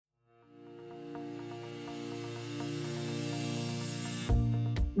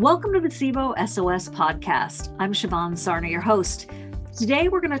Welcome to the SIBO SOS podcast. I'm Siobhan Sarna, your host. Today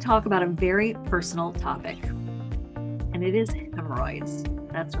we're going to talk about a very personal topic, and it is hemorrhoids.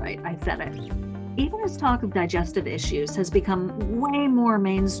 That's right, I said it. Even as talk of digestive issues has become way more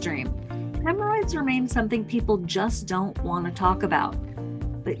mainstream, hemorrhoids remain something people just don't want to talk about.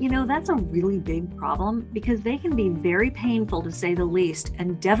 But that's a really big problem because they can be very painful to say the least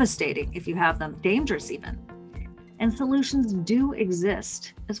and devastating if you have them, dangerous even. And solutions do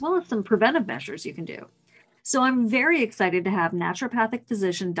exist, as well as some preventive measures you can do. So I'm very excited to have naturopathic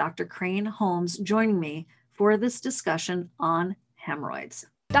physician Dr. Crane Holmes joining me for this discussion on hemorrhoids.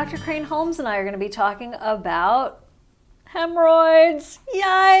 Dr. Crane Holmes and I are going to be talking about hemorrhoids.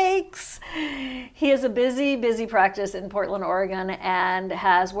 Yikes! He has a busy practice in Portland, Oregon, and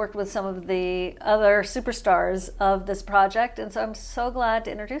has worked with some of the other superstars of this project. And so I'm so glad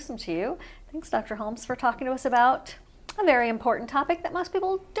to introduce him to you. Thanks, Dr. Holmes, for talking to us about a very important topic that most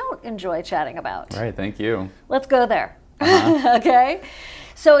people don't enjoy chatting about. Right, thank you. Let's go there. Okay?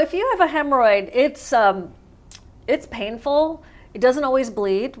 So if you have a hemorrhoid, it's painful. It doesn't always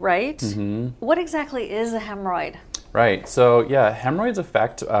bleed, right? Mm-hmm. What exactly is a hemorrhoid? Right, so hemorrhoids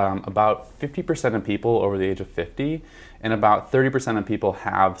affect about 50% of people over the age of 50, and about 30% of people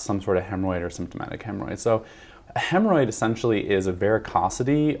have some sort of hemorrhoid or symptomatic hemorrhoid. So a hemorrhoid essentially is a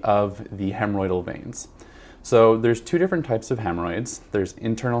varicosity of the hemorrhoidal veins. So there's two different types of hemorrhoids. There's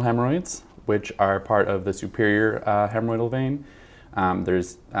internal hemorrhoids, which are part of the superior hemorrhoidal vein.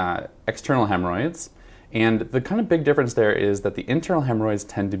 There's external hemorrhoids. And the kind of big difference there is that the internal hemorrhoids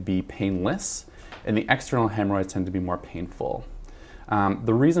tend to be painless, and the external hemorrhoids tend to be more painful.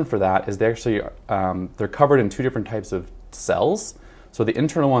 The reason for that is they're covered in two different types of cells. So the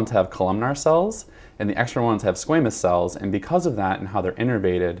internal ones have columnar cells, and the external ones have squamous cells, and because of that and how they're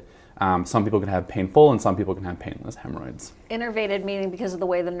innervated, some people can have painful and some people can have painless hemorrhoids. Innervated meaning because of the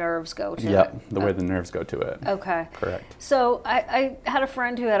way the nerves go to it? Yep, the way the nerves go to it. Okay. Correct. So I had a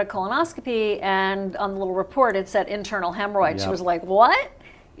friend who had a colonoscopy, and on the little report it said internal hemorrhoid. Yep. She was like, what?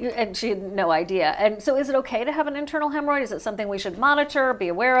 And she had no idea. And so is it okay to have an internal hemorrhoid? Is it something we should monitor, be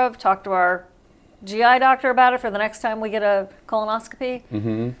aware of, talk to our GI doctor about it for the next time we get a colonoscopy?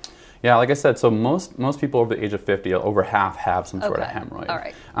 Mm-hmm. Yeah, like I said, so most people over the age of 50, over half have some sort of hemorrhoid. All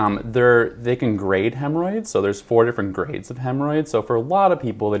right. They can grade hemorrhoids, so there's 4 different grades of hemorrhoids. So for a lot of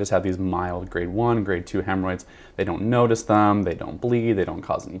people, they just have these mild grade 1, grade 2 hemorrhoids. They don't notice them, they don't bleed, they don't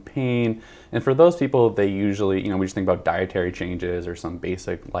cause any pain. And for those people, they usually, we just think about dietary changes or some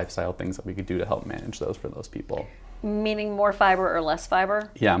basic lifestyle things that we could do to help manage those for those people. Meaning more fiber or less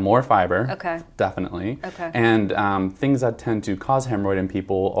fiber? Yeah, more fiber. Okay. Definitely. Okay. And things that tend to cause hemorrhoid in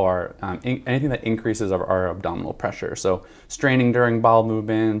people are anything that increases our abdominal pressure. So straining during bowel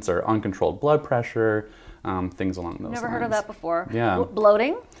movements or uncontrolled blood pressure, things along those lines. Never heard of that before. Yeah.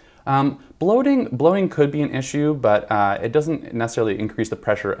 Bloating? Bloating could be an issue, but it doesn't necessarily increase the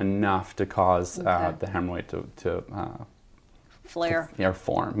pressure enough to cause the hemorrhoid to flare. Or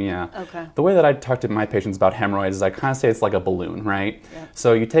form, yeah. Okay. The way that I talk to my patients about hemorrhoids is I kind of say it's like a balloon, right? Yeah.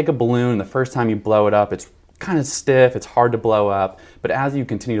 So you take a balloon, the first time you blow it up, it's kind of stiff, it's hard to blow up, but as you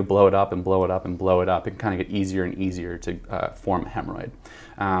continue to blow it up and blow it up and blow it up, it can kind of get easier and easier to form a hemorrhoid.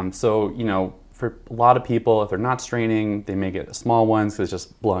 For a lot of people, if they're not straining, they may get small ones because it's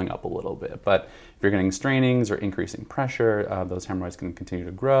just blowing up a little bit. But if you're getting strainings or increasing pressure, those hemorrhoids can continue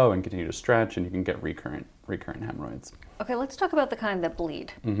to grow and continue to stretch, and you can get recurrent hemorrhoids. Okay, let's talk about the kind that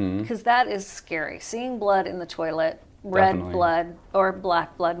bleed, Mm-hmm. because that is scary. Seeing blood in the toilet, red Definitely. blood or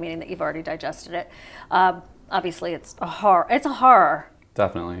black blood, meaning that you've already digested it. Obviously, it's a horror. It's a horror.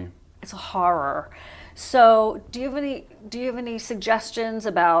 Definitely. It's a horror. So, do you have any suggestions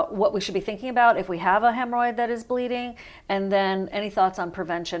about what we should be thinking about if we have a hemorrhoid that is bleeding, and then any thoughts on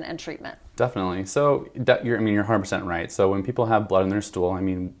prevention and treatment? Definitely. So you're 100% right. So when people have blood in their stool,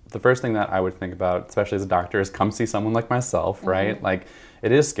 the first thing that I would think about, especially as a doctor, is come see someone like myself, mm-hmm. right? Like,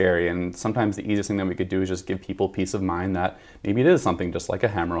 it is scary, and sometimes the easiest thing that we could do is just give people peace of mind that maybe it is something just like a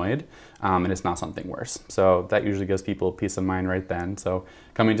hemorrhoid, and it's not something worse. So that usually gives people peace of mind right then. So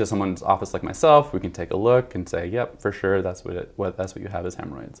coming to someone's office like myself, we can take a look and say, yep, for sure, that's what you have is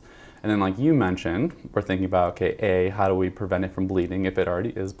hemorrhoids. And then, like you mentioned, we're thinking about, okay, A, how do we prevent it from bleeding if it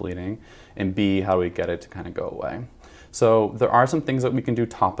already is bleeding? And B, how do we get it to kind of go away? So there are some things that we can do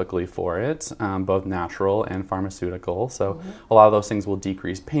topically for it, both natural and pharmaceutical. So a lot of those things will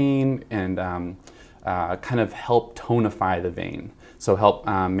decrease pain and kind of help tonify the vein. So help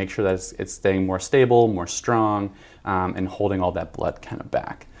make sure that it's staying more stable, more strong, and holding all that blood kind of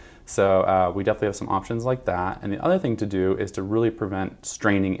back. So we definitely have some options like that. And the other thing to do is to really prevent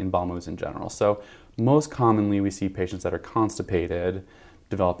straining in bowel movements in general. So most commonly we see patients that are constipated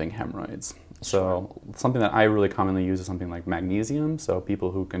developing hemorrhoids. So something that I really commonly use is something like magnesium. So people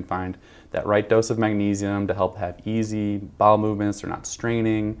who can find that right dose of magnesium to help have easy bowel movements, they're not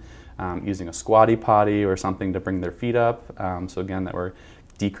straining, using a squatty potty or something to bring their feet up. So again, that we're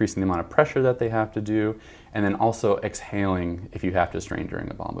decreasing the amount of pressure that they have to do, and then also exhaling if you have to strain during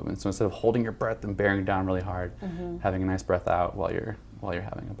a bowel movement. So instead of holding your breath and bearing down really hard, having a nice breath out while you're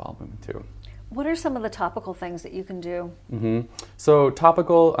having a bowel movement too. What are some of the topical things that you can do? So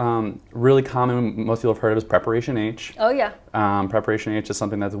topical, really common, most people have heard of is Preparation H. Oh yeah. Preparation H is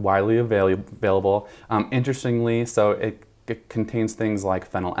something that's widely available. Interestingly, so it contains things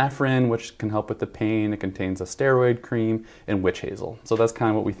like phenylephrine, which can help with the pain. It contains a steroid cream and witch hazel. So that's kind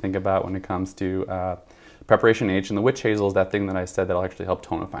of what we think about when it comes to Preparation H. And the witch hazel is that thing that I said that'll actually help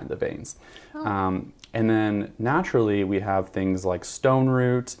tonify the veins. And then naturally we have things like stone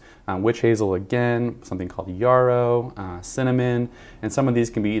root, witch hazel again, something called yarrow, cinnamon, and some of these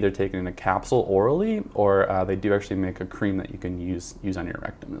can be either taken in a capsule orally, or they do actually make a cream that you can use on your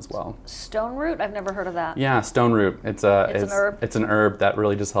rectum as well. Stone root? I've never heard of that. Yeah, stone root. It's an herb? It's an herb that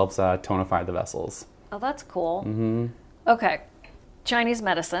really just helps tonify the vessels. Oh, that's cool. Okay. Chinese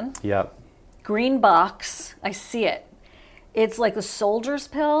medicine. Yep. Green box. I see it. It's like the soldier's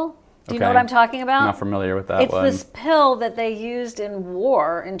pill. Do you know Okay. what I'm talking about? I'm not familiar with that It's one. this pill that they used in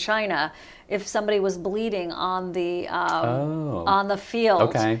war in China if somebody was bleeding on the field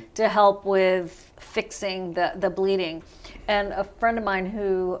Okay. to help with fixing the bleeding. And a friend of mine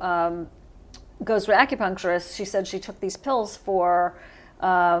who goes to an acupuncturist, she said she took these pills for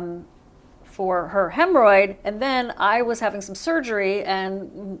her hemorrhoid, and then I was having some surgery,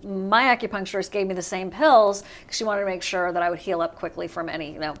 and my acupuncturist gave me the same pills because she wanted to make sure that I would heal up quickly from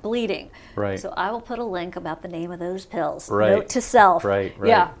any bleeding. Right. So I will put a link about the name of those pills. Right. Note to self. Right.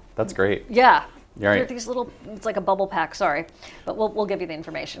 Yeah. That's great. Yeah. You're right. These little, it's like a bubble pack, sorry. But we'll give you the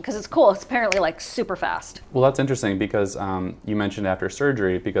information because it's cool. It's apparently like super fast. Well, that's interesting because you mentioned after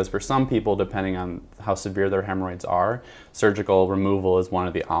surgery, because for some people, depending on how severe their hemorrhoids are, surgical removal is one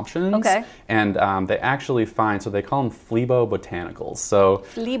of the options. Okay. And they actually find, so they call them Phlebobotanicals. So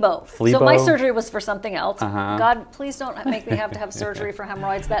Flebo. So my surgery was for something else. God, please don't make me have to have surgery for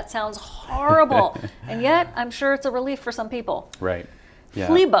hemorrhoids. That sounds horrible. And yet, I'm sure it's a relief for some people. Right. Yeah.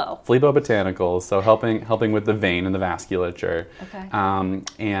 Phlebobotanicals, so helping with the vein and the vasculature. Okay.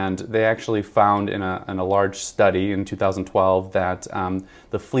 And they actually found in a large study in 2012 that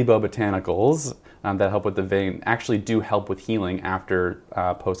the Phlebobotanicals that help with the vein actually do help with healing after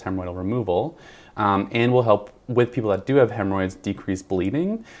post-hemorrhoidal removal, and will help with people that do have hemorrhoids decrease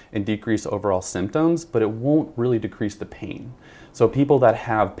bleeding and decrease overall symptoms, but it won't really decrease the pain. So people that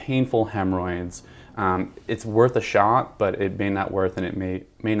have painful hemorrhoids, it's worth a shot, but it may not work, and it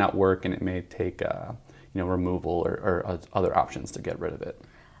may not work, and it may take removal or other options to get rid of it.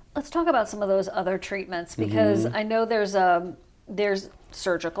 Let's talk about some of those other treatments because I know there's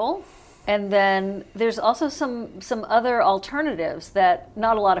surgical, and then there's also some other alternatives that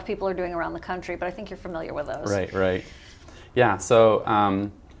not a lot of people are doing around the country, but I think you're familiar with those. Right. Yeah.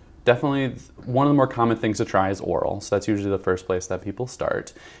 So definitely one of the more common things to try is oral. So that's usually the first place that people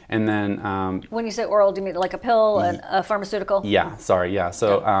start. And then when you say oral, do you mean like a pill and a pharmaceutical? Yeah, sorry, yeah.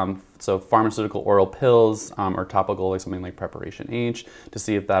 So so pharmaceutical oral pills or topical, like something like Preparation H, to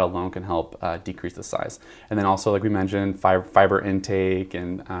see if that alone can help decrease the size. And then also, like we mentioned, fiber intake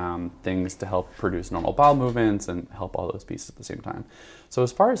and things to help produce normal bowel movements and help all those pieces at the same time. So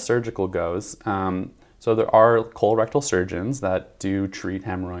as far as surgical goes, so there are colorectal surgeons that do treat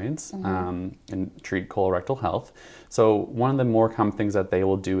hemorrhoids and treat colorectal health. So one of the more common things that they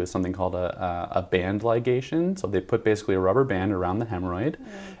will do is something called a band ligation. So they put basically a rubber band around the hemorrhoid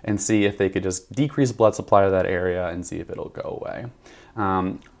and see if they could just decrease blood supply to that area and see if it'll go away.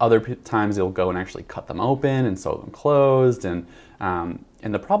 Other times they'll go and actually cut them open and sew them closed. And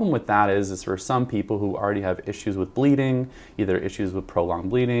the problem with that is for some people who already have issues with bleeding, either issues with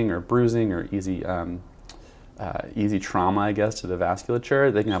prolonged bleeding or bruising or easy trauma, I guess, to the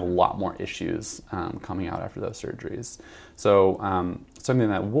vasculature, they can have a lot more issues coming out after those surgeries. So something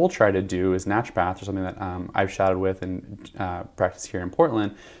that we'll try to do is naturopath, or something that I've shadowed with and practice here in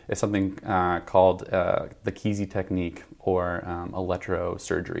Portland, is something called the Kesey technique, or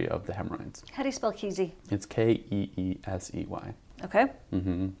electrosurgery of the hemorrhoids. How do you spell Kesey? It's Keesey. Okay.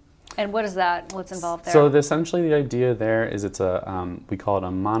 And what is that? What's involved there? So essentially the idea there is it's we call it a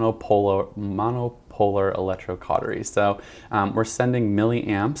monopolar electrocautery. So we're sending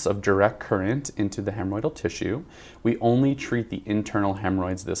milliamps of direct current into the hemorrhoidal tissue. We only treat the internal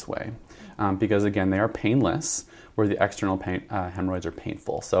hemorrhoids this way because, again, they are painless. where the external hemorrhoids are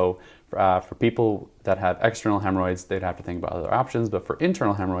painful. So for people that have external hemorrhoids, they'd have to think about other options. But for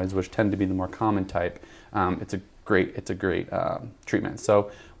internal hemorrhoids, which tend to be the more common type, it's a great treatment.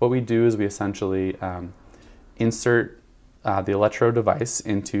 So what we do is we essentially insert the electrode device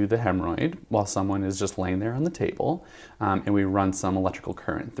into the hemorrhoid while someone is just laying there on the table, and we run some electrical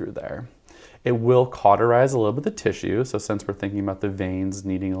current through there. It will cauterize a little bit of the tissue, so since we're thinking about the veins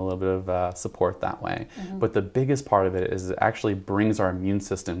needing a little bit of support that way. But the biggest part of it is it actually brings our immune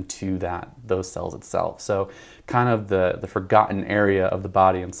system to those cells itself. So kind of the forgotten area of the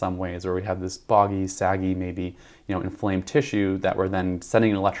body in some ways, where we have this boggy, saggy, maybe inflamed tissue that we're then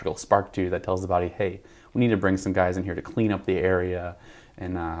sending an electrical spark to that tells the body, hey, we need to bring some guys in here to clean up the area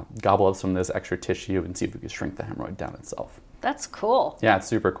and gobble up some of this extra tissue and see if we can shrink the hemorrhoid down itself. That's cool. Yeah, it's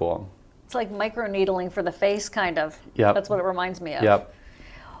super cool. It's like microneedling for the face, kind of. Yep. That's what it reminds me of. Yep.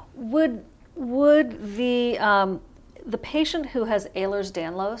 Would the patient who has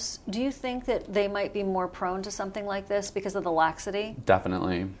Ehlers-Danlos, do you think that they might be more prone to something like this because of the laxity?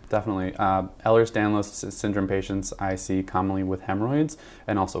 Definitely. Ehlers-Danlos syndrome patients I see commonly with hemorrhoids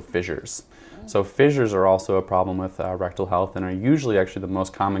and also fissures. So fissures are also a problem with rectal health and are usually actually the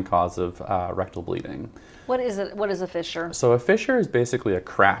most common cause of rectal bleeding. What is it? What is a fissure? So a fissure is basically a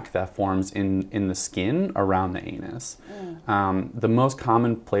crack that forms in the skin around the anus. The most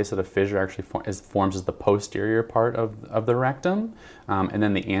common place that a fissure actually forms is the posterior part of the rectum, and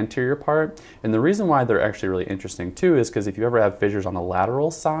then the anterior part. And the reason why they're actually really interesting too is because if you ever have fissures on the lateral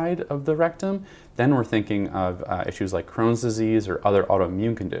side of the rectum, then we're thinking of issues like Crohn's disease or other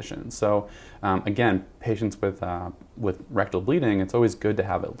autoimmune conditions. So again, patients with rectal bleeding, it's always good to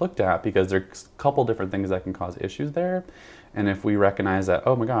have it looked at because there's a couple different things that can cause issues there. And if we recognize that,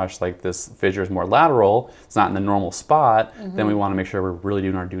 oh my gosh, like this fissure is more lateral, it's not in the normal spot, then we want to make sure we're really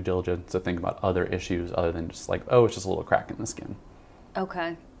doing our due diligence to think about other issues other than just like, oh, it's just a little crack in the skin.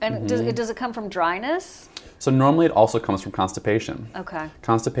 Okay. And does it come from dryness? So normally it also comes from constipation. Okay.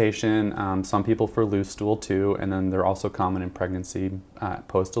 Constipation, some people for loose stool too, and then they're also common in pregnancy,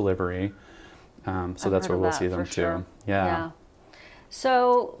 post-delivery. So that's where we'll see them too. Sure. Yeah.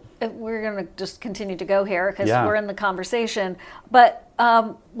 So we're going to just continue to go here because we're in the conversation. But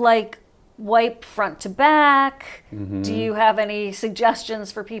like wipe front to back. Do you have any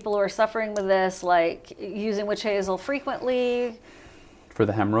suggestions for people who are suffering with this, like using witch hazel frequently? For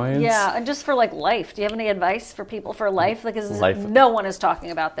the hemorrhoids? Yeah, and just for like life. Do you have any advice for people for life? Because no one is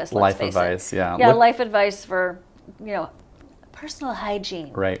talking about this. Let's face advice, it. Yeah. Yeah, life advice for, personal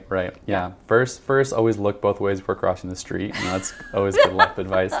hygiene. Right. Yeah. First, always look both ways before crossing the street. That's always good life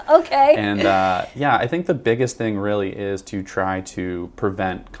advice. Okay. And I think the biggest thing really is to try to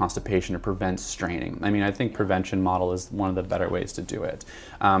prevent constipation or prevent straining. I mean, I think prevention model is one of the better ways to do it.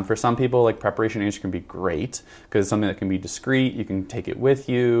 For some people, like preparation H can be great because it's something that can be discreet. You can take it with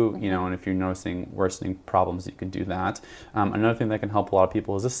you, and if you're noticing worsening problems, you can do that. Another thing that can help a lot of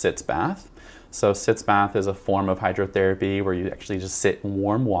people is a sitz bath. So sitz bath is a form of hydrotherapy where you actually just sit in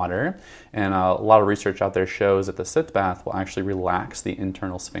warm water. And a lot of research out there shows that the sitz bath will actually relax the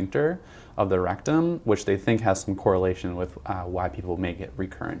internal sphincter of the rectum, which they think has some correlation with why people may get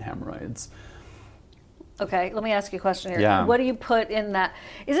recurrent hemorrhoids. Okay, let me ask you a question here. Yeah. What do you put in that?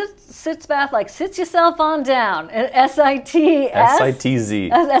 Is it sitz bath like sits yourself on down? S-I-T-S?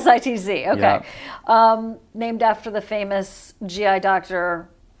 S-I-T-Z. S-I-T-Z, okay. Yeah. Named after the famous GI doctor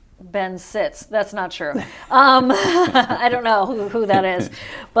Ben Sitz. That's not true. I don't know who that is,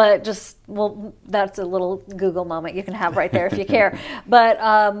 but that's a little Google moment you can have right there if you care. But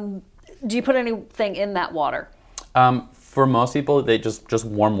do you put anything in that water? For most people, they just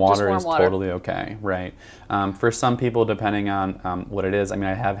warm water is totally okay, right? For some people, depending on what it is, I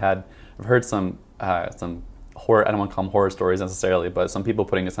mean, I've heard some horror, I don't want to call them horror stories necessarily, but some people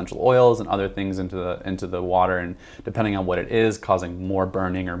putting essential oils and other things into the water, and depending on what it is, causing more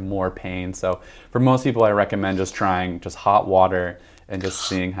burning or more pain. So for most people, I recommend just trying just hot water and just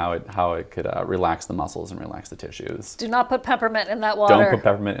seeing how it could relax the muscles and relax the tissues. Do not put peppermint in that water. Don't put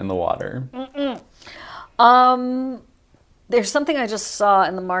peppermint in the water. There's something I just saw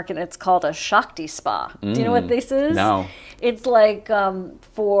in the market. It's called a Shakti Spa. Do you know what this is? No. It's like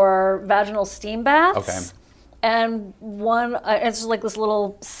for vaginal steam baths. Okay. And it's like this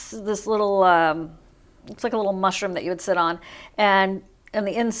little, it's like a little mushroom that you would sit on, and on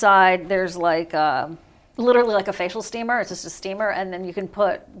the inside there's like literally like a facial steamer. It's just a steamer, and then you can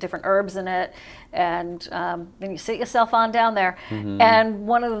put different herbs in it, and then you sit yourself on down there. And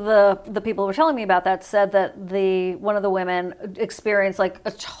one of the people who were telling me about that said that one of the women experienced like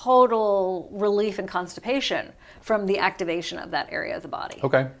a total relief in constipation from the activation of that area of the body.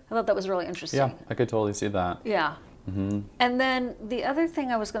 Okay. I thought that was really interesting. Yeah, I could totally see that. Yeah. And then the other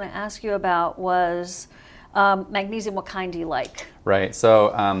thing I was going to ask you about was magnesium. What kind do you like? Right. So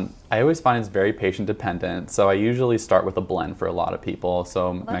I always find it's very patient dependent. So I usually start with a blend for a lot of people.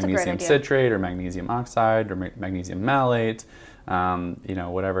 So magnesium citrate or magnesium oxide or magnesium malate.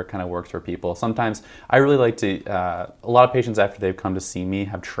 Whatever kind of works for people. Sometimes I really like to, a lot of patients after they've come to see me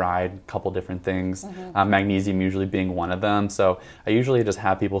have tried a couple different things, magnesium usually being one of them. So I usually just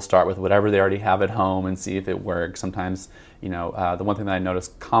have people start with whatever they already have at home and see if it works. Sometimes, the one thing that I notice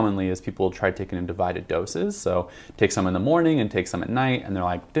commonly is people try taking in divided doses. So take some in the morning and take some at night, and they're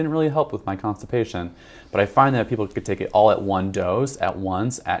like, didn't really help with my constipation. But I find that people could take it all at one dose at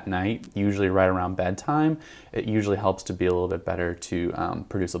once at night, usually right around bedtime. It usually helps to be a little bit better to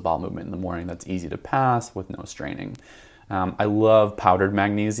produce a bowel movement in the morning that's easy to pass with no straining. I love powdered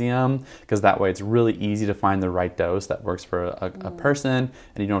magnesium because that way it's really easy to find the right dose that works for a person,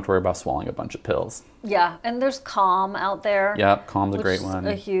 and you don't have to worry about swallowing a bunch of pills. Yeah, and there's Calm out there. Yep, Calm's a great one.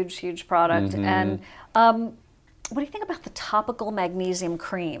 A huge product. And what do you think about the topical magnesium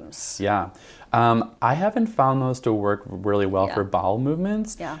creams? Yeah. I haven't found those to work really well for bowel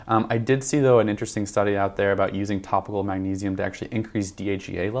movements. Yeah. I did see, though, an interesting study out there about using topical magnesium to actually increase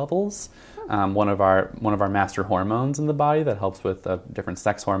DHEA levels, one of our master hormones in the body that helps with different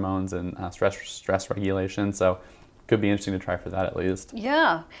sex hormones and stress regulation. So could be interesting to try for that at least.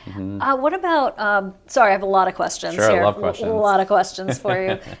 Yeah. What about, sorry, I have a lot of questions here. Sure, I love questions. A lot of questions for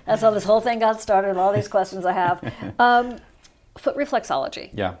you. That's how this whole thing got started, all these questions I have. Foot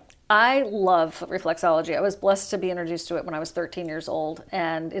reflexology. Yeah. I love foot reflexology. I was blessed to be introduced to it when I was 13 years old,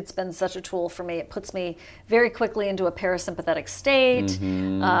 and it's been such a tool for me. It puts me very quickly into a parasympathetic state.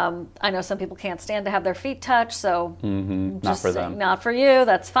 I know some people can't stand to have their feet touched, so not for them. Not for you,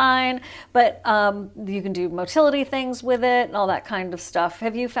 that's fine. But you can do motility things with it and all that kind of stuff.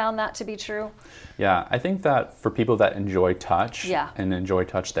 Have you found that to be true? Yeah, I think that for people that enjoy touch and enjoy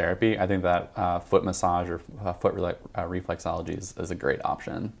touch therapy, I think that foot massage or foot reflexology is a great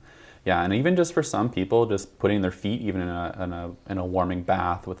option. Yeah, and even just for some people, just putting their feet even in a warming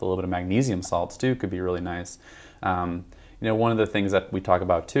bath with a little bit of magnesium salts too could be really nice. One of the things that we talk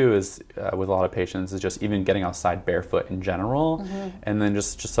about too is with a lot of patients is just even getting outside barefoot in general, and then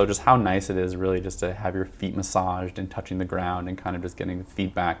just how nice it is really just to have your feet massaged and touching the ground and kind of just getting the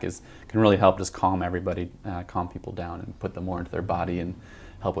feedback can really help just calm people down and put them more into their body and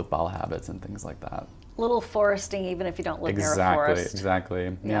help with bowel habits and things like that. Little foresting, even if you don't live near a forest.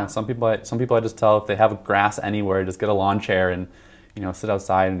 Exactly. Yeah. Some people I just tell if they have grass anywhere, just get a lawn chair and sit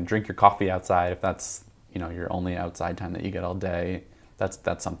outside and drink your coffee outside. If that's your only outside time that you get all day, that's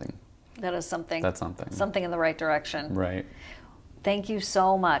something. That is something. That's something. Something in the right direction. Right. Thank you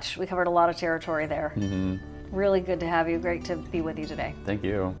so much. We covered a lot of territory there. Really good to have you. Great to be with you today. Thank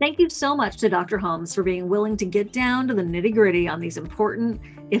you. Thank you so much to Dr. Holmes for being willing to get down to the nitty-gritty on these important,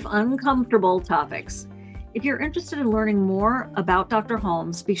 if uncomfortable, topics. If you're interested in learning more about Dr.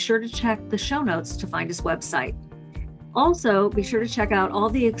 Holmes, be sure to check the show notes to find his website. Also, be sure to check out all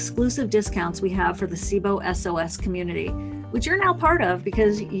the exclusive discounts we have for the SIBO SOS community, which you're now part of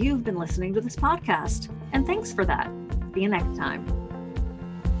because you've been listening to this podcast. And thanks for that. See you next time.